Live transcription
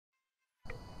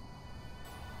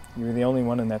You were the only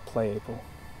one in that play, April.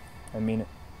 I mean it.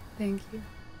 Thank you.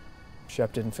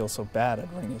 Shep didn't feel so bad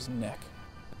I'd wring his neck.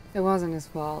 It wasn't his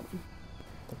fault.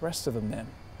 The rest of the men,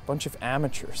 bunch of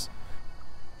amateurs.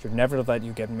 Should never let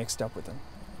you get mixed up with them.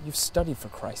 You've studied for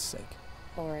Christ's sake.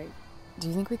 All right. Do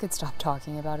you think we could stop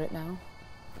talking about it now?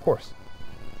 Of course.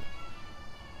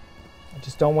 I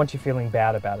just don't want you feeling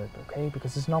bad about it, okay?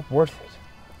 Because it's not worth it.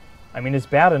 I mean, it's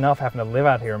bad enough having to live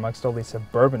out here amongst all these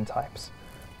suburban types.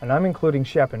 And I'm including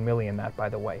Shep and Millie in that, by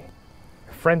the way.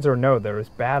 Friends or no, they're as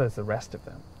bad as the rest of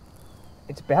them.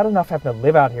 It's bad enough having to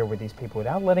live out here with these people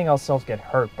without letting ourselves get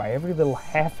hurt by every little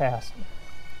half-assed...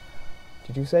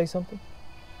 Did you say something?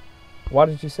 What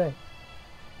did you say?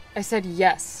 I said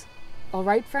yes. All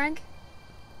right, Frank?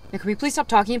 Now, can we please stop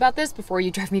talking about this before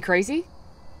you drive me crazy?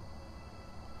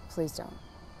 Please don't.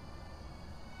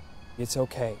 It's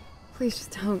okay. Please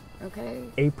just don't, okay?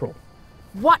 April.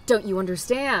 What don't you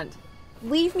understand?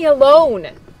 Leave me alone!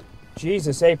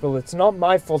 Jesus, April, it's not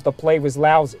my fault the play was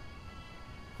lousy.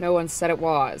 No one said it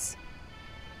was.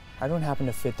 I don't happen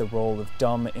to fit the role of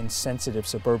dumb, insensitive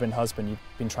suburban husband you've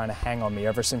been trying to hang on me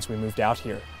ever since we moved out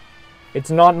here.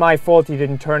 It's not my fault you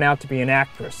didn't turn out to be an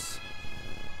actress.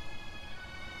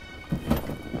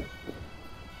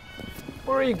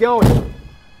 Where are you going?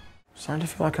 Starting to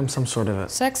feel like I'm some sort of a...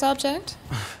 Sex object?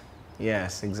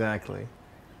 Yes, exactly.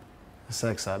 A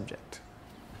sex object.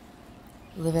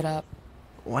 Live it up.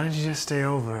 Why did you just stay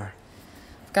over?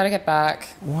 I've got to get back.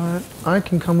 What? I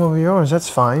can come over yours, that's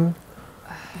fine.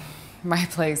 My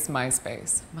place, my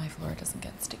space. My floor doesn't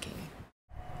get sticky.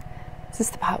 Is this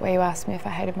the part where you asked me if I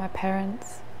hated my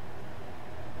parents?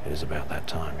 It is about that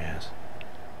time, yes.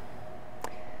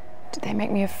 Did they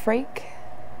make me a freak?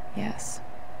 Yes.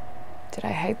 Did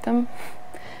I hate them?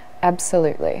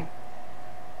 Absolutely.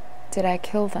 Did I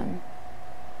kill them?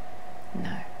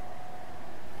 No.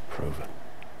 Prove it.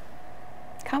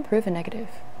 Can't prove a negative.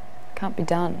 Can't be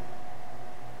done.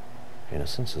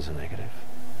 Innocence is a negative.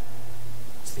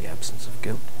 It's the absence of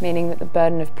guilt. Meaning that the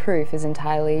burden of proof is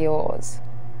entirely yours.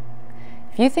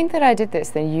 If you think that I did this,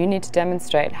 then you need to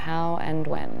demonstrate how and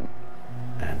when.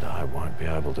 And I won't be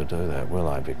able to do that, will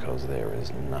I? Because there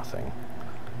is nothing.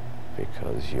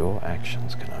 Because your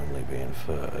actions can only be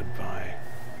inferred by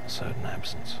a certain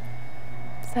absence.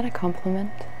 Is that a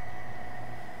compliment?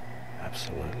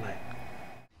 Absolutely.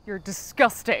 You're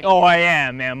disgusting. Oh, I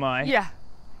am I? Yeah.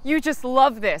 You just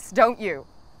love this, don't you?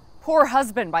 Poor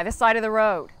husband by the side of the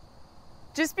road.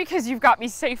 Just because you've got me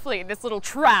safely in this little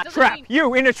trap. Trap!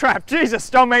 You in a trap! Jesus,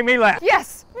 don't make me laugh!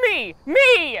 Yes, me!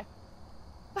 Me!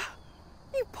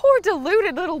 You poor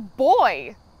deluded little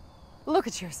boy. Look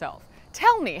at yourself.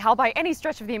 Tell me how by any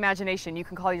stretch of the imagination you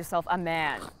can call yourself a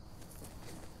man.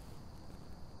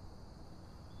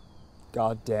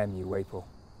 God damn you, April.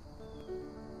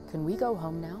 Can we go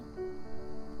home now?